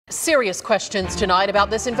Serious questions tonight about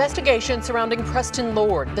this investigation surrounding Preston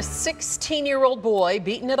Lord, the 16-year-old boy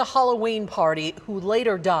beaten at a Halloween party who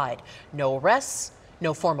later died. No arrests,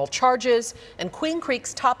 no formal charges, and Queen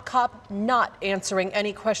Creek's top cop not answering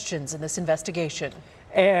any questions in this investigation.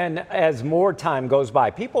 And as more time goes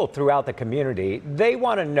by, people throughout the community, they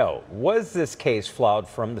want to know, was this case flawed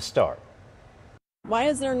from the start? Why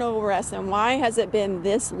is there no arrest, and why has it been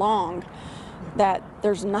this long that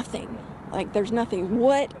there's nothing? Like, there's nothing.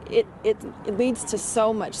 It leads to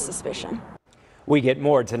so much suspicion. We get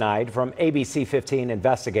more tonight from ABC15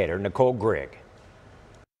 investigator Nicole Grigg.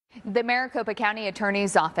 The Maricopa County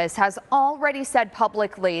Attorney's Office has already said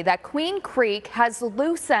publicly that Queen Creek has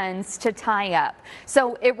loose ends to tie up.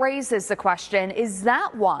 So it raises the question, is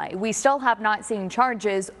that why we still have not seen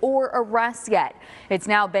charges or arrests yet? It's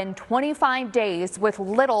now been 25 days with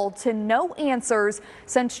little to no answers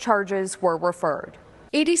since charges were referred.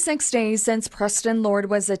 86 days since Preston Lord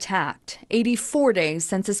was attacked, 84 days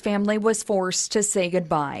since his family was forced to say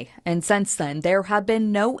goodbye. And since then, there have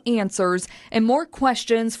been no answers and more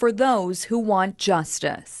questions for those who want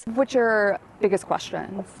justice. What's your biggest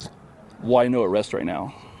questions? Why no arrest right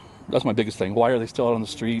now? That's my biggest thing. Why are they still out on the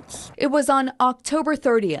streets? It was on October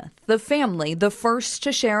 30th, the family the first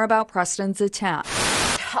to share about Preston's attack.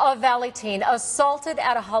 A Valley teen assaulted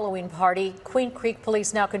at a Halloween party. Queen Creek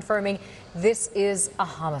police now confirming this is a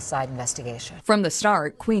homicide investigation. From the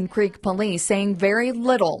start, Queen Creek police saying very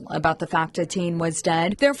little about the fact a teen was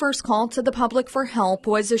dead. Their first call to the public for help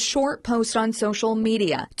was a short post on social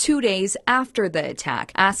media 2 days after the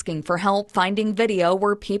attack, asking for help finding video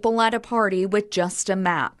where people at a party with just a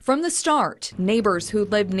map. From the start, neighbors who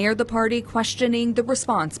lived near the party questioning the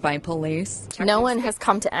response by police. No one has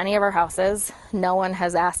come to any of our houses. No one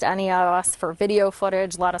has asked any of us for video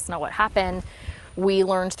footage, let us know what happened. We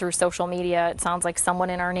learned through social media. It sounds like someone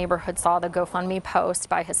in our neighborhood saw the GoFundMe post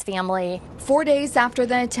by his family. 4 days after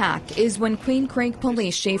the attack is when Queen Creek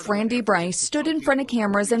Police Chief Randy Bryce stood in front of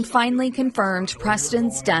cameras and finally confirmed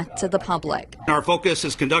Preston's death to the public. Our focus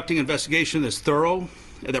is conducting an investigation that's thorough,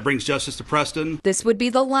 that brings justice to Preston. This would be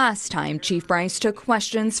the last time Chief Bryce took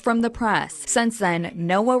questions from the press. Since then,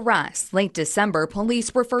 no arrests. Late December,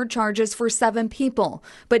 police referred charges for 7 people,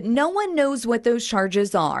 but no one knows what those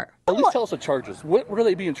charges are. At least tell us the charges. What are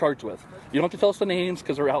they being charged with? You don't have to tell us the names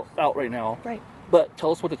because they're out right now. Right. But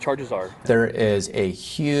tell us what the charges are. There is a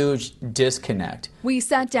huge disconnect. We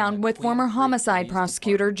sat down with former homicide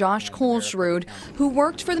prosecutor Josh Kohlschrud, who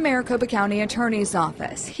worked for the Maricopa County Attorney's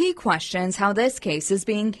Office. He questions how this case is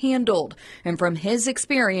being handled, and from his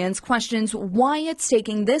experience, questions why it's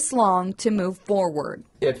taking this long to move forward.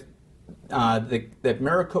 If the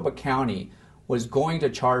Maricopa County was going to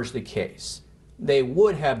charge the case, they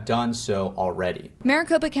would have done so already.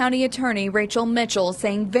 Maricopa County Attorney Rachel Mitchell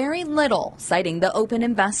saying very little, citing the open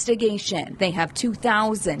investigation. They have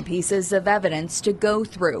 2,000 pieces of evidence to go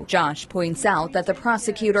through. Josh points out that the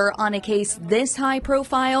prosecutor on a case this high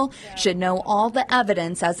profile should know all the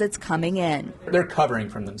evidence as it's coming in. They're covering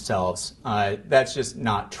from themselves. That's just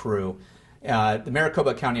not true. The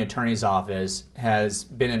Maricopa County Attorney's Office has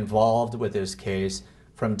been involved with this case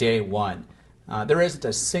from day one. There isn't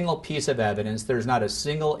a single piece of evidence, there's not a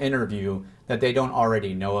single interview that they don't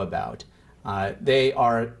already know about. They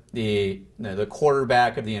are the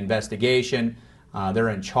quarterback of the investigation, they're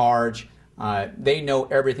in charge, they know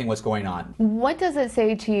everything what's going on. What does it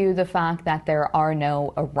say to you, the fact that there are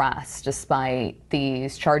no arrests despite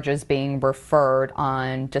these charges being referred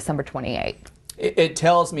on December 28th? It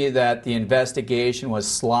tells me that the investigation was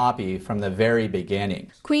sloppy from the very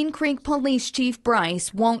beginning. Queen Creek Police Chief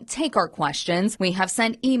Bryce won't take our questions. We have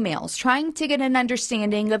sent emails trying to get an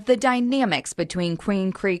understanding of the dynamics between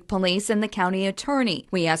Queen Creek Police and the county attorney.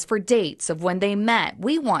 We asked for dates of when they met.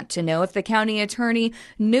 We want to know if the county attorney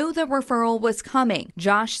knew the referral was coming.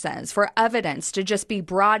 Josh says for evidence to just be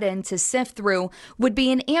brought in to sift through would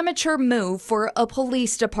be an amateur move for a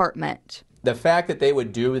police department. The fact that they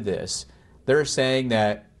would do this, they're saying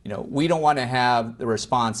that, we don't want to have the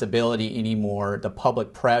responsibility anymore, the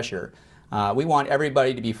public pressure. We want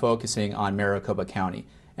everybody to be focusing on Maricopa County.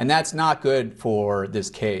 And that's not good for this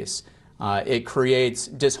case. It creates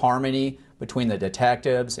disharmony between the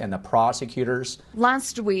detectives and the prosecutors.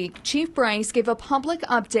 Last week, Chief Bryce gave a public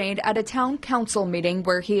update at a town council meeting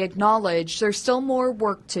where he acknowledged there's still more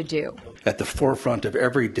work to do. At the forefront of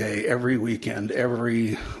every day, every weekend,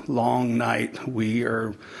 every long night, we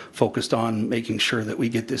are focused on making sure that we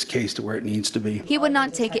get this case to where it needs to be. He would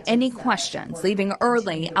not take any questions, leaving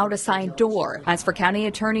early out a side door. As for County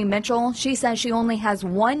Attorney Mitchell, she says she only has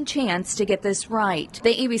one chance to get this right.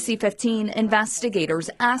 The ABC15 investigators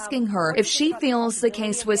asking her if she feels the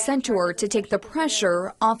case was sent to her to take the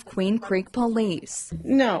pressure off Queen Creek Police.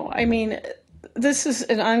 No, I mean, this is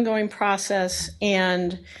an ongoing process,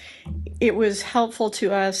 and it was helpful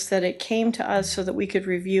to us that it came to us so that we could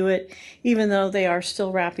review it, even though they are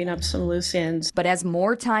still wrapping up some loose ends. But as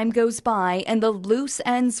more time goes by and the loose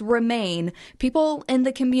ends remain, people in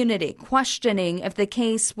the community questioning if the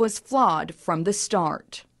case was flawed from the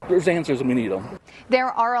start. There's answers and we need them. There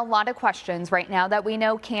are a lot of questions right now that we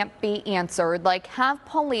know can't be answered, like have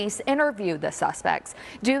police interview the suspects?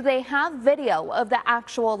 Do they have video of the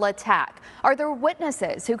actual attack? Are there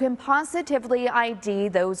witnesses who can positively ID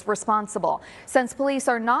those responsible? Since police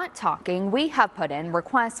are not talking, we have put in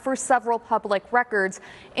requests for several public records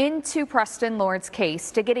into Preston Lord's case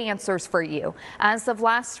to get answers for you. As of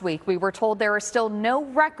last week, we were told there are still no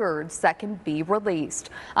records that can be released.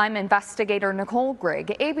 I'm investigator Nicole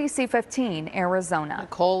Grigg, ABC15 Arizona.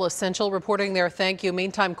 Nicole Essential reporting there. Thank you.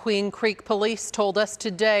 Meantime, Queen Creek Police told us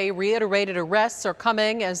today reiterated arrests are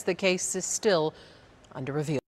coming as the case is still under review.